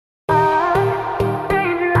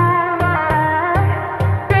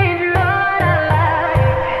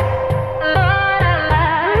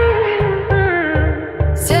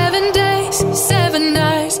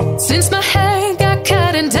Since my hair got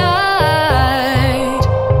cut and dyed.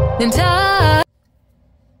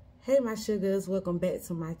 Hey my sugars, welcome back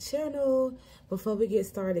to my channel. Before we get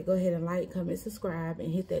started, go ahead and like, comment, subscribe,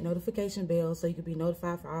 and hit that notification bell so you can be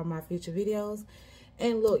notified for all my future videos.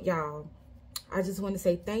 And look, y'all, I just want to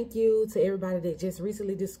say thank you to everybody that just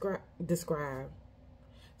recently subscribed.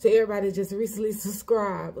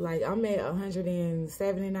 Like, I'm at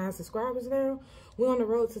 179 subscribers now. We're on the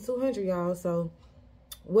road to 200, y'all. So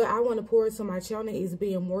what I want to pour into my channel is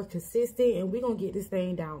being more consistent, and we're gonna get this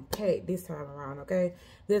thing down packed this time around, okay?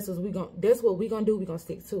 That's what we're gonna do. We're gonna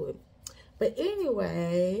stick to it. But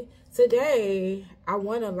anyway, today I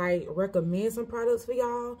want to like recommend some products for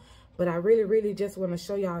y'all, but I really just want to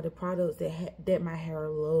show y'all the products that my hair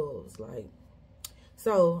loves. Like,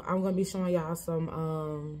 so I'm gonna be showing y'all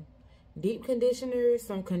some deep conditioners,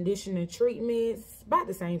 some conditioner treatments, about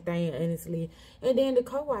the same thing, honestly, and then the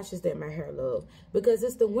co-washes that my hair loves, because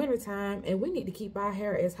it's the winter time and we need to keep our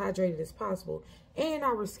hair as hydrated as possible and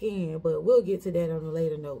our skin. But we'll get to that on a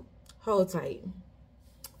later note. Hold tight.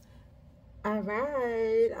 All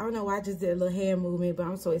right, I don't know why I just did a little hand movement, but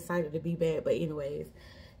I'm so excited to be back. But anyways,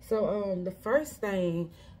 so the first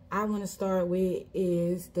thing I want to start with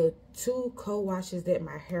is the two co-washes that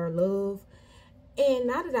my hair love. And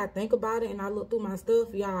now that I think about it and I look through my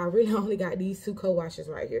stuff, y'all, I really only got these two co-washes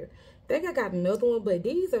right here. I think I got another one, but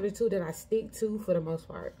these are the two that I stick to for the most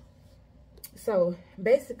part. So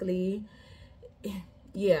basically,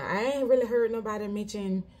 yeah, I ain't really heard nobody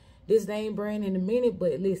mention this name brand in a minute,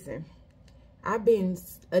 but listen, I've been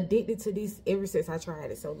addicted to this ever since I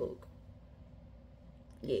tried it. So look,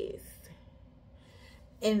 yes,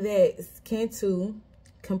 and that's Cantu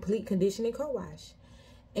Complete Conditioning Co-Wash.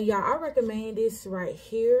 And y'all, I recommend this right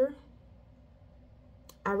here.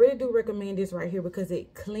 I really do recommend this right here because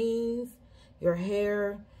it cleans your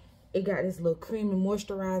hair. It got this little creamy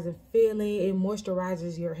moisturizing feeling. It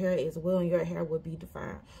moisturizes your hair as well, and your hair will be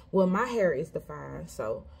defined. Well, my hair is defined.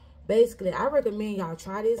 So basically, I recommend y'all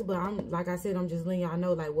try this, but like I said, I'm just letting y'all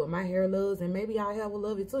know like what my hair loves, and maybe y'all hair will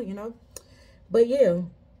love it too, you know. But yeah,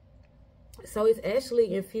 so it's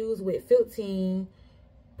actually infused with 15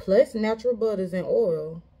 plus natural butters and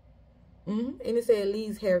oil. And it said it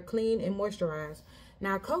leaves hair clean and moisturized.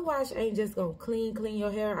 Now, co-wash ain't just gonna clean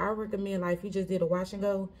your hair. I recommend, like, if you just did a wash and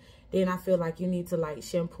go, then I feel like you need to like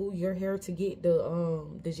shampoo your hair to get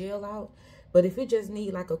the gel out. But if you just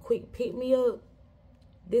need like a quick pick me up,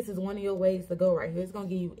 this is one of your ways to go right here. It's gonna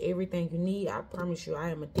give you everything you need. I promise you, I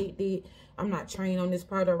am addicted. I'm not trained on this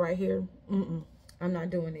product right here. I'm not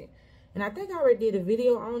doing it. And I think I already did a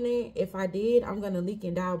video on it. If I did, I'm going to link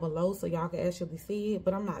it down below so y'all can actually see it,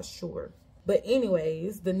 but I'm not sure. But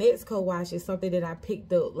anyways, the next co-wash is something that I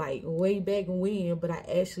picked up like way back when, but I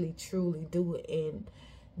actually truly do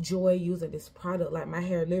enjoy using this product. Like, my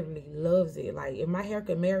hair literally loves it. Like, if my hair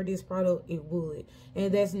could marry this product, it would.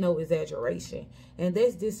 And that's no exaggeration. And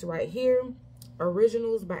that's this right here,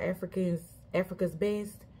 Originals by Africa's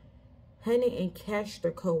Best Honey and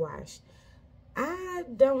Castor Co-Wash. I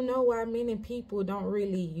don't know why many people don't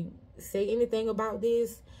really say anything about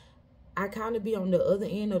this. I kind of be on the other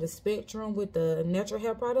end of the spectrum with the natural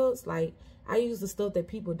hair products. Like, I use the stuff that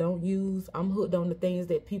people don't use. I'm hooked on the things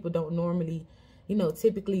that people don't normally, you know,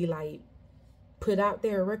 typically like put out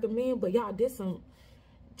there and recommend. But y'all, this some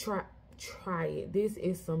try it. This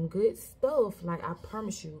is some good stuff. Like, I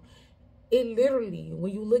promise you. It literally,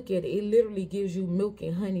 when you look at it, it literally gives you milk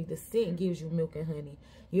and honey. The scent gives you milk and honey.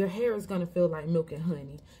 Your hair is going to feel like milk and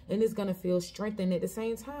honey. And it's going to feel strengthened at the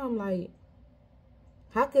same time. Like,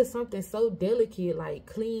 how could something so delicate, like,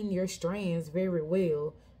 clean your strands very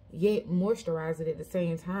well, yet moisturize it at the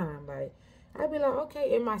same time? Like, I'd be like,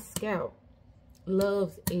 okay, and my scalp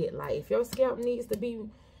loves it. Like, if your scalp needs to be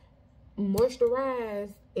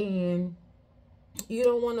moisturized and you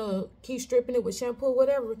don't want to keep stripping it with shampoo or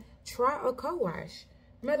whatever, try a co-wash.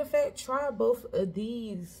 Matter of fact, try both of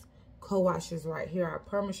these co-washes right here. I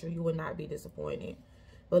promise you, you will not be disappointed.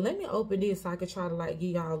 But let me open this so I can try to like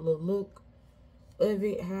give y'all a little look of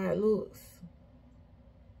it, how it looks.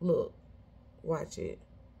 Look, watch it.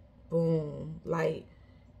 Boom. Like,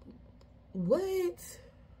 what?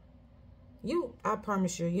 I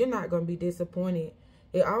promise you, you're not going to be disappointed.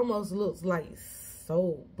 It almost looks like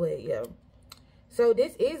soap, but yeah. So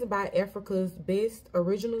this is by Africa's Best,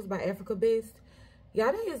 Originals by Africa Best.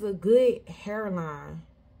 Y'all, that is a good hairline.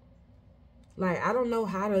 Like, I don't know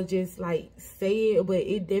how to just like say it, but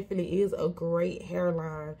it definitely is a great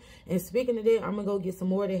hairline. And speaking of that, I'm gonna go get some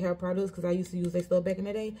more of their hair products because I used to use their stuff back in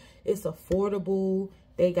the day. It's affordable.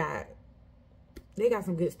 They got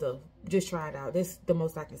some good stuff. Just try it out. That's the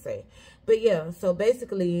most I can say. But yeah, so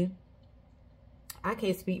basically, I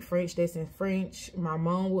can't speak French. That's in French. My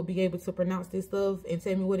mom would be able to pronounce this stuff and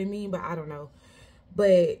tell me what it means, but I don't know.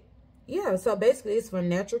 But yeah, so basically it's for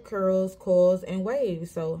natural curls, coils, and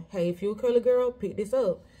waves. So hey, if you're a curly girl, pick this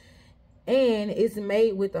up. And it's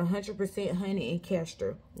made with 100% honey and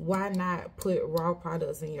castor. Why not put raw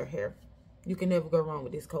products in your hair? You can never go wrong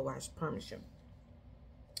with this co-wash, promise you.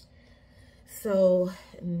 So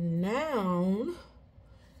now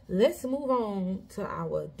let's move on to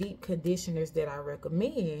our deep conditioners that I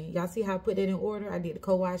recommend. Y'all see how I put that in order? I did the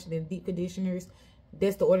co-wash and then deep conditioners.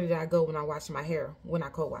 That's the order that I go when I wash my hair, when I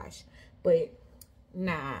co-wash. But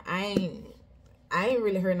nah, I ain't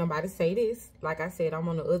really heard nobody say this. Like I said, I'm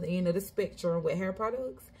on the other end of the spectrum with hair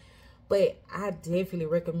products. But I definitely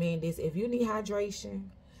recommend this. If you need hydration,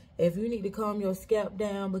 if you need to calm your scalp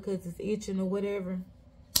down because it's itching or whatever,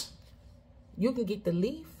 you can get the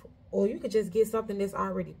leaf, or you could just get something that's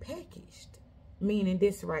already packaged. Meaning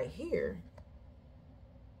this right here.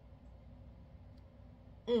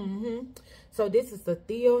 So this is the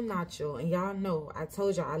Theo Nacho. And y'all know, I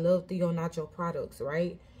told y'all I love Theo Nacho products,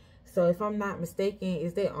 right? So if I'm not mistaken,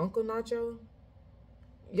 is that Uncle Nacho?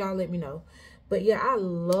 Y'all let me know. But yeah, I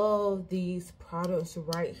love these products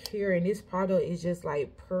right here. And this product is just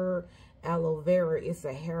like pure aloe vera. It's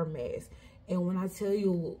a hair mask. And when I tell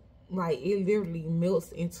you, like, it literally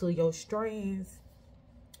melts into your strands.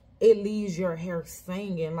 It leaves your hair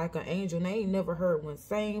singing like an angel. And I ain't never heard one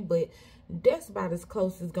sing, but that's about as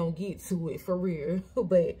close as gonna get to it, for real.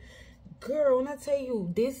 But girl, when I tell you,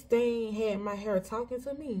 this thing had my hair talking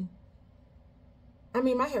to me. I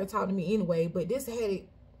mean, my hair talked to me anyway, but this had it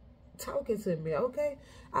talking to me, okay?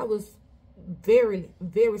 I was very,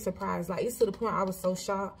 very surprised. Like, it's to the point I was so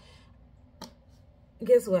shocked.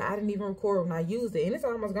 Guess what? I didn't even record when I used it. And it's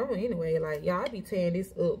almost gone anyway. Like, y'all, I be tearing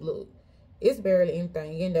this up. Look, it's barely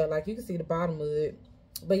anything in there. Like, you can see the bottom of it.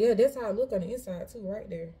 But yeah, that's how it look on the inside too, right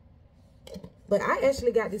there. But I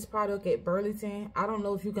actually got this product at Burlington. I don't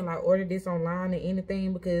know if you can, like, order this online or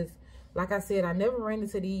anything, because like I said, I never ran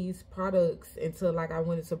into these products until, like, I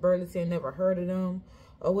went into Burlington, never heard of them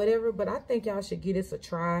or whatever. But I think y'all should give this a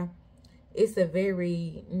try. It's a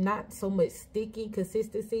very, not so much sticky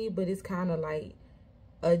consistency, but it's kind of like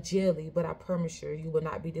a jelly. But I promise you will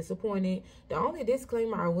not be disappointed. The only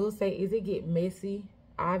disclaimer I will say is it get messy,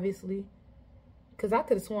 obviously, because I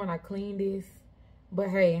could have sworn I cleaned this. But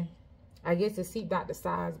hey, I guess it seeped out the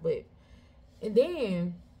sides. But, and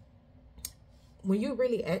then when you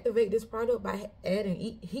really activate this product by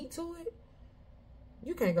adding heat to it,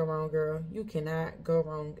 you can't go wrong, girl. You cannot go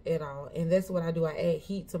wrong at all. And that's what I do. I add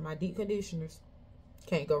heat to my deep conditioners.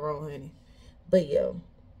 Can't go wrong, honey. But yeah,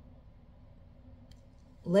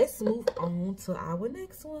 let's move on to our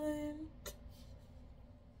next one.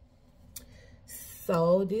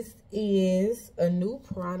 So this is a new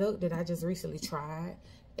product that I just recently tried.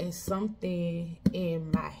 And something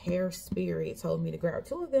in my hair spirit told me to grab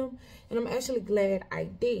 2 of them. And I'm actually glad I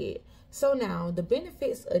did. So now, the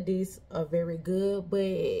benefits of this are very good, but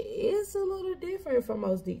it's a little different from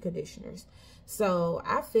most deep conditioners. So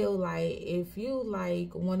I feel like if you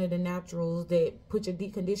like one of the naturals that put your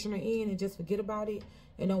deep conditioner in and just forget about it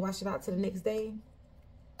and don't wash it out to the next day,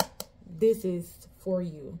 this is for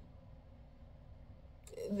you.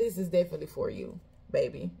 This is definitely for you,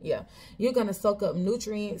 baby. Yeah, you're gonna soak up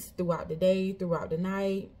nutrients throughout the day, throughout the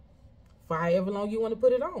night, for however long you want to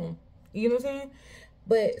put it on. You know what I'm saying?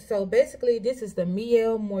 But so basically, this is the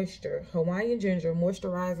Mielle Moisture Hawaiian Ginger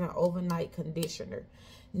Moisturizing Overnight Conditioner.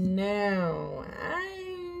 Now,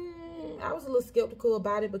 I was a little skeptical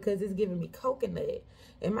about it because it's giving me coconut,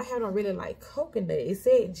 and my hair don't really like coconut. It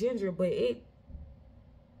said ginger, but it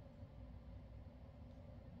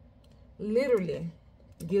literally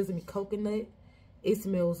gives me coconut. It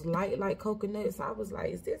smells light like coconut. So I was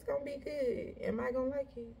like, is this gonna be good? Am I gonna like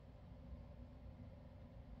it?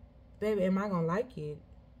 Baby, am I gonna like it?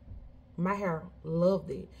 My hair loved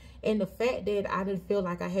it. And the fact that I didn't feel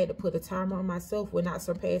like I had to put a timer on myself with not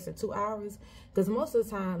surpassing 2 hours. Because most of the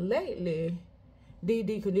time lately, the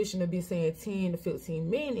deep conditioner be saying 10 to 15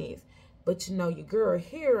 minutes. But you know, your girl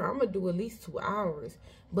here, I'm gonna do at least 2 hours.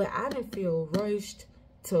 But I didn't feel rushed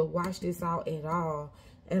to wash this out at all.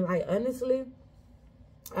 And like, honestly,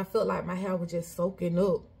 I felt like my hair was just soaking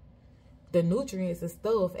up the nutrients and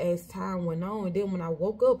stuff as time went on. And then when I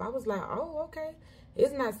woke up, I was like, oh, okay.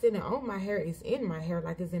 It's not sitting on my hair. It's in my hair,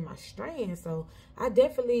 like it's in my strand. So I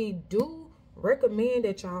definitely do recommend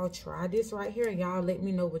that y'all try this right here. And y'all let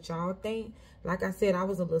me know what y'all think. Like I said, I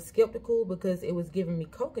was a little skeptical because it was giving me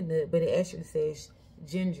coconut, but it actually says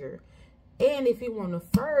ginger. And if you want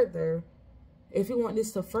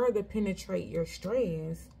this to further penetrate your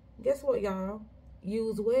strands, guess what, y'all?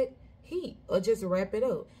 Use what? heat, or just wrap it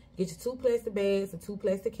up. Get your 2 plastic bags or 2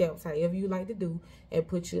 plastic caps, however you like to do, and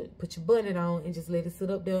put your bonnet on and just let it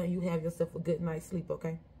sit up there, and you have yourself a good night's sleep,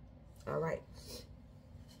 okay? All right.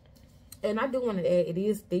 And I do want to add, it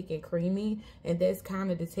is thick and creamy, and that's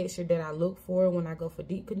kind of the texture that I look for when I go for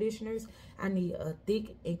deep conditioners. I need a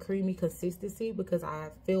thick and creamy consistency because I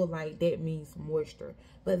feel like that means moisture,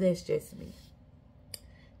 but that's just me.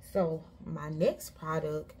 So my next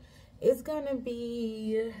product is gonna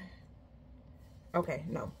be, okay,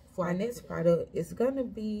 no, for our next product, it's gonna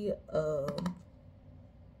be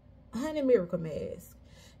Honey Miracle Mask.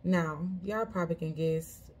 Now, y'all probably can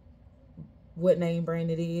guess what name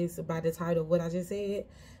brand it is by the title of what I just said,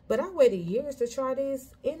 but I waited years to try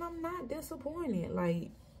this, and I'm not disappointed.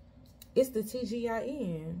 Like, it's the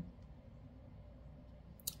TGIN.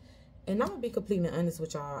 And I'm gonna be completely honest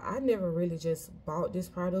with y'all, I never really just bought this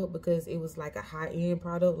product because it was like a high-end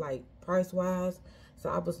product, like price-wise. So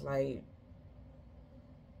I was like,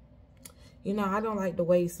 you know, I don't like to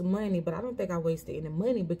waste money, but I don't think I wasted any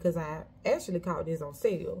money because I actually caught this on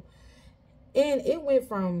sale. And it went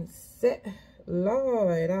from,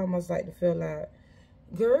 Lord, I almost like to feel like,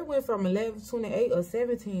 girl, it went from $11.28 or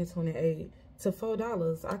 $17.28 to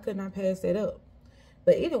 $4. I could not pass that up.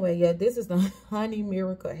 But anyway, yeah, this is the Honey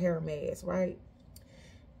Miracle Hair Mask, right?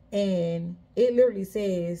 And it literally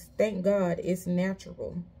says, thank God it's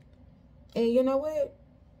natural. And you know what?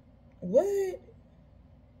 What?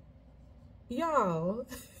 Y'all,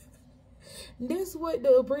 this what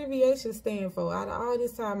the abbreviation stand for. Out of all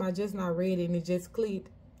this time, I just not read it and it just clicked.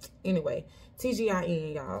 Anyway,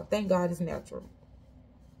 TGIN, y'all. Thank God it's natural.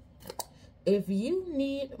 If you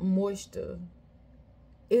need moisture,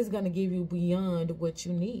 it's going to give you beyond what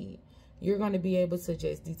you need. You're going to be able to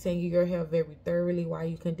just detangle your hair very thoroughly while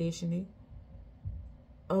you condition it.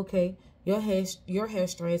 Okay, your hair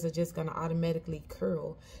strands are just going to automatically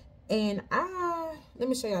curl. And let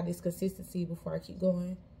me show y'all this consistency before I keep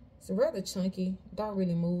going. It's rather chunky, don't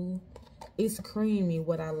really move. It's creamy,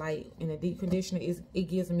 what I like in a deep conditioner. It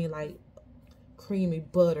gives me like creamy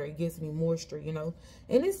butter. It gives me moisture, you know.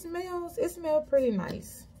 And it smells pretty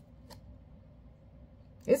nice.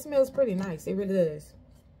 It smells pretty nice. It really does.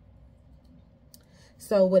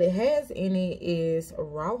 So what it has in it is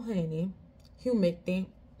raw honey, humectant,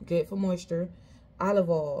 good for moisture, olive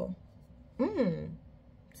oil.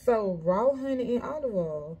 So raw honey and olive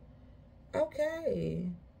oil. Okay.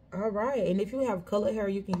 All right. And if you have colored hair,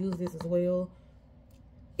 you can use this as well.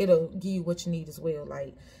 It'll give you what you need as well.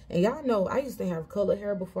 Like, and y'all know I used to have colored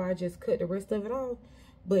hair before I just cut the rest of it off.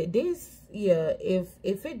 But this, yeah, if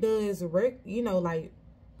it does, you know, like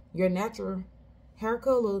your natural hair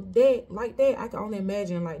color, like that, I can only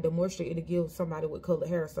imagine like the moisture it'll give somebody with colored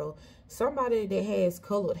hair. So somebody that has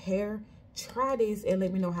colored hair, try this and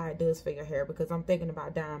let me know how it does for your hair, because I'm thinking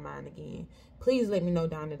about dyeing mine again. Please let me know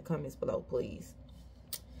down in the comments below, please.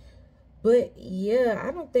 But yeah,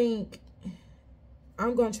 I don't think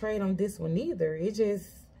I'm gonna trade on this one either. It's just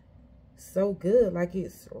so good. Like,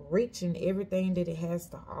 it's rich in everything that it has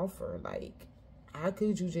to offer. Like, how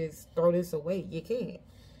could you just throw this away? You can't.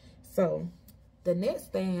 So the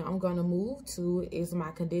next thing I'm gonna move to is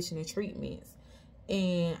my conditioning treatments.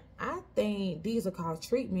 And I think these are called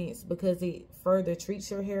treatments because it further treats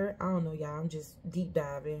your hair. I don't know, y'all. I'm just deep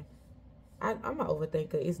diving. I'm an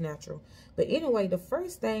overthinker. It's natural. But anyway, the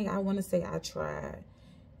first thing I want to say I tried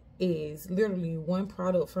is literally one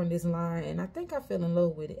product from this line. And I think I fell in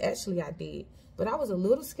love with it. Actually, I did. But I was a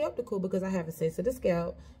little skeptical because I have a sensitive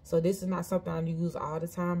scalp. So this is not something I use all the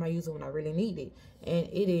time. I use it when I really need it. And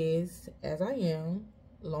it is, as I am,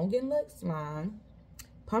 Long and Luxe line,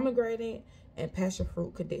 pomegranate, and passion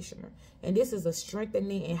fruit conditioner. And this is a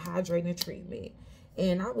strengthening and hydrating treatment.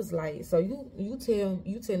 And I was like, so you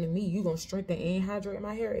telling me you gonna strengthen and hydrate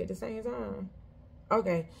my hair at the same time?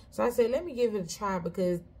 Okay, so I said, let me give it a try,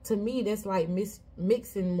 because to me that's like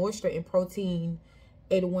mixing moisture and protein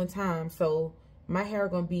at one time. So my hair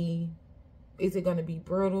gonna be, is it gonna be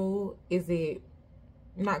brittle? Is it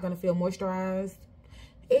not gonna feel moisturized?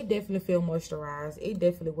 It definitely feel moisturized. It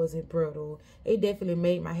definitely wasn't brittle. It definitely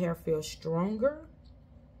made my hair feel stronger,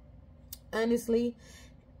 honestly.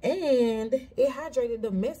 And it hydrated the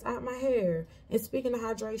mess out my hair. And speaking of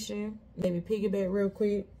hydration, let me piggyback real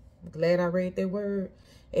quick. Glad I read that word.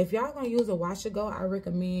 If y'all gonna use a wash and go, I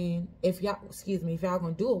recommend, if y'all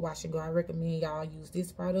gonna do a wash and go, I recommend y'all use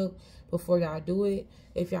this product before y'all do it.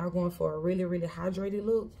 If y'all going for a really, really hydrated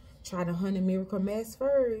look, try the Honey Miracle Mask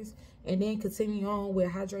first, and then continue on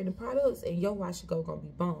with hydrating products, and your wash and go gonna be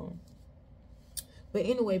bomb. But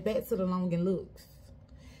anyway, back to the Long and Luxe.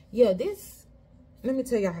 Yeah, this, let me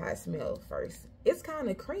tell y'all how it smells first. It's kind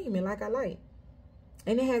of creamy, like I like.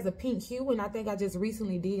 And it has a pink hue, and I think I just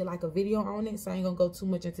recently did like a video on it, so I ain't gonna go too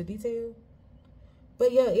much into detail.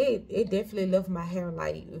 But yeah, it definitely left my hair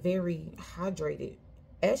like very hydrated.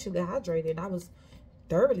 Actually hydrated. I was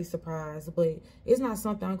thoroughly surprised, but it's not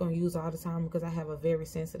something I'm gonna use all the time because I have a very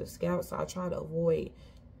sensitive scalp, so I try to avoid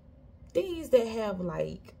things that have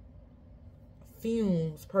like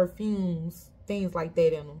fumes, perfumes, things like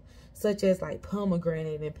that in them, such as like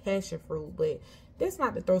pomegranate and passion fruit. But that's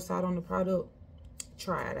not to throw salt on the product.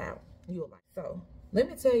 Try it out, you'll like. So let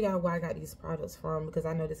me tell y'all where I got these products from, because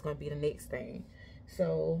I know this is gonna be the next thing.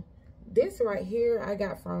 So this right here I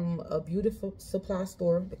got from a beauty supply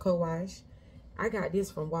store, the Co-Wash. I got this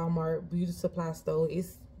from Walmart beauty supply store.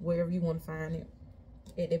 It's wherever you want to find it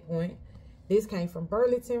at that point. This came from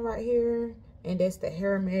Burlington right here, and that's the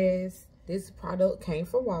hair mask. This product came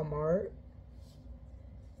from Walmart.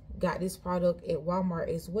 Got this product at Walmart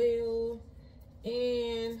as well,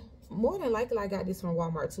 and more than likely I got this from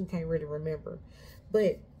Walmart too. Can't really remember,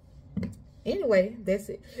 but anyway, that's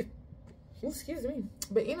it. Excuse me.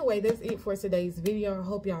 But anyway, that's it for today's video. I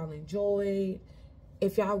hope y'all enjoyed.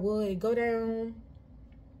 If y'all would, go down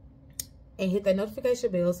and hit that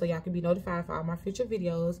notification bell so y'all can be notified for all my future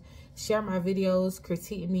videos. Share my videos,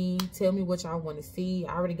 critique me, tell me what y'all want to see.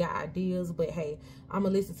 I already got ideas, but hey, I'm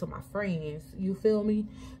gonna listen to my friends, you feel me?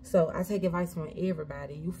 So I take advice from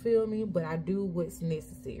everybody, you feel me? But I do what's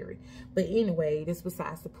necessary. But anyway, that's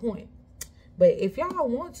besides the point. But if y'all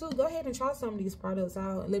want to, go ahead and try some of these products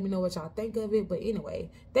out. Let me know what y'all think of it. But anyway,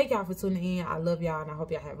 thank y'all for tuning in. I love y'all, and I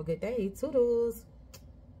hope y'all have a good day. Toodles.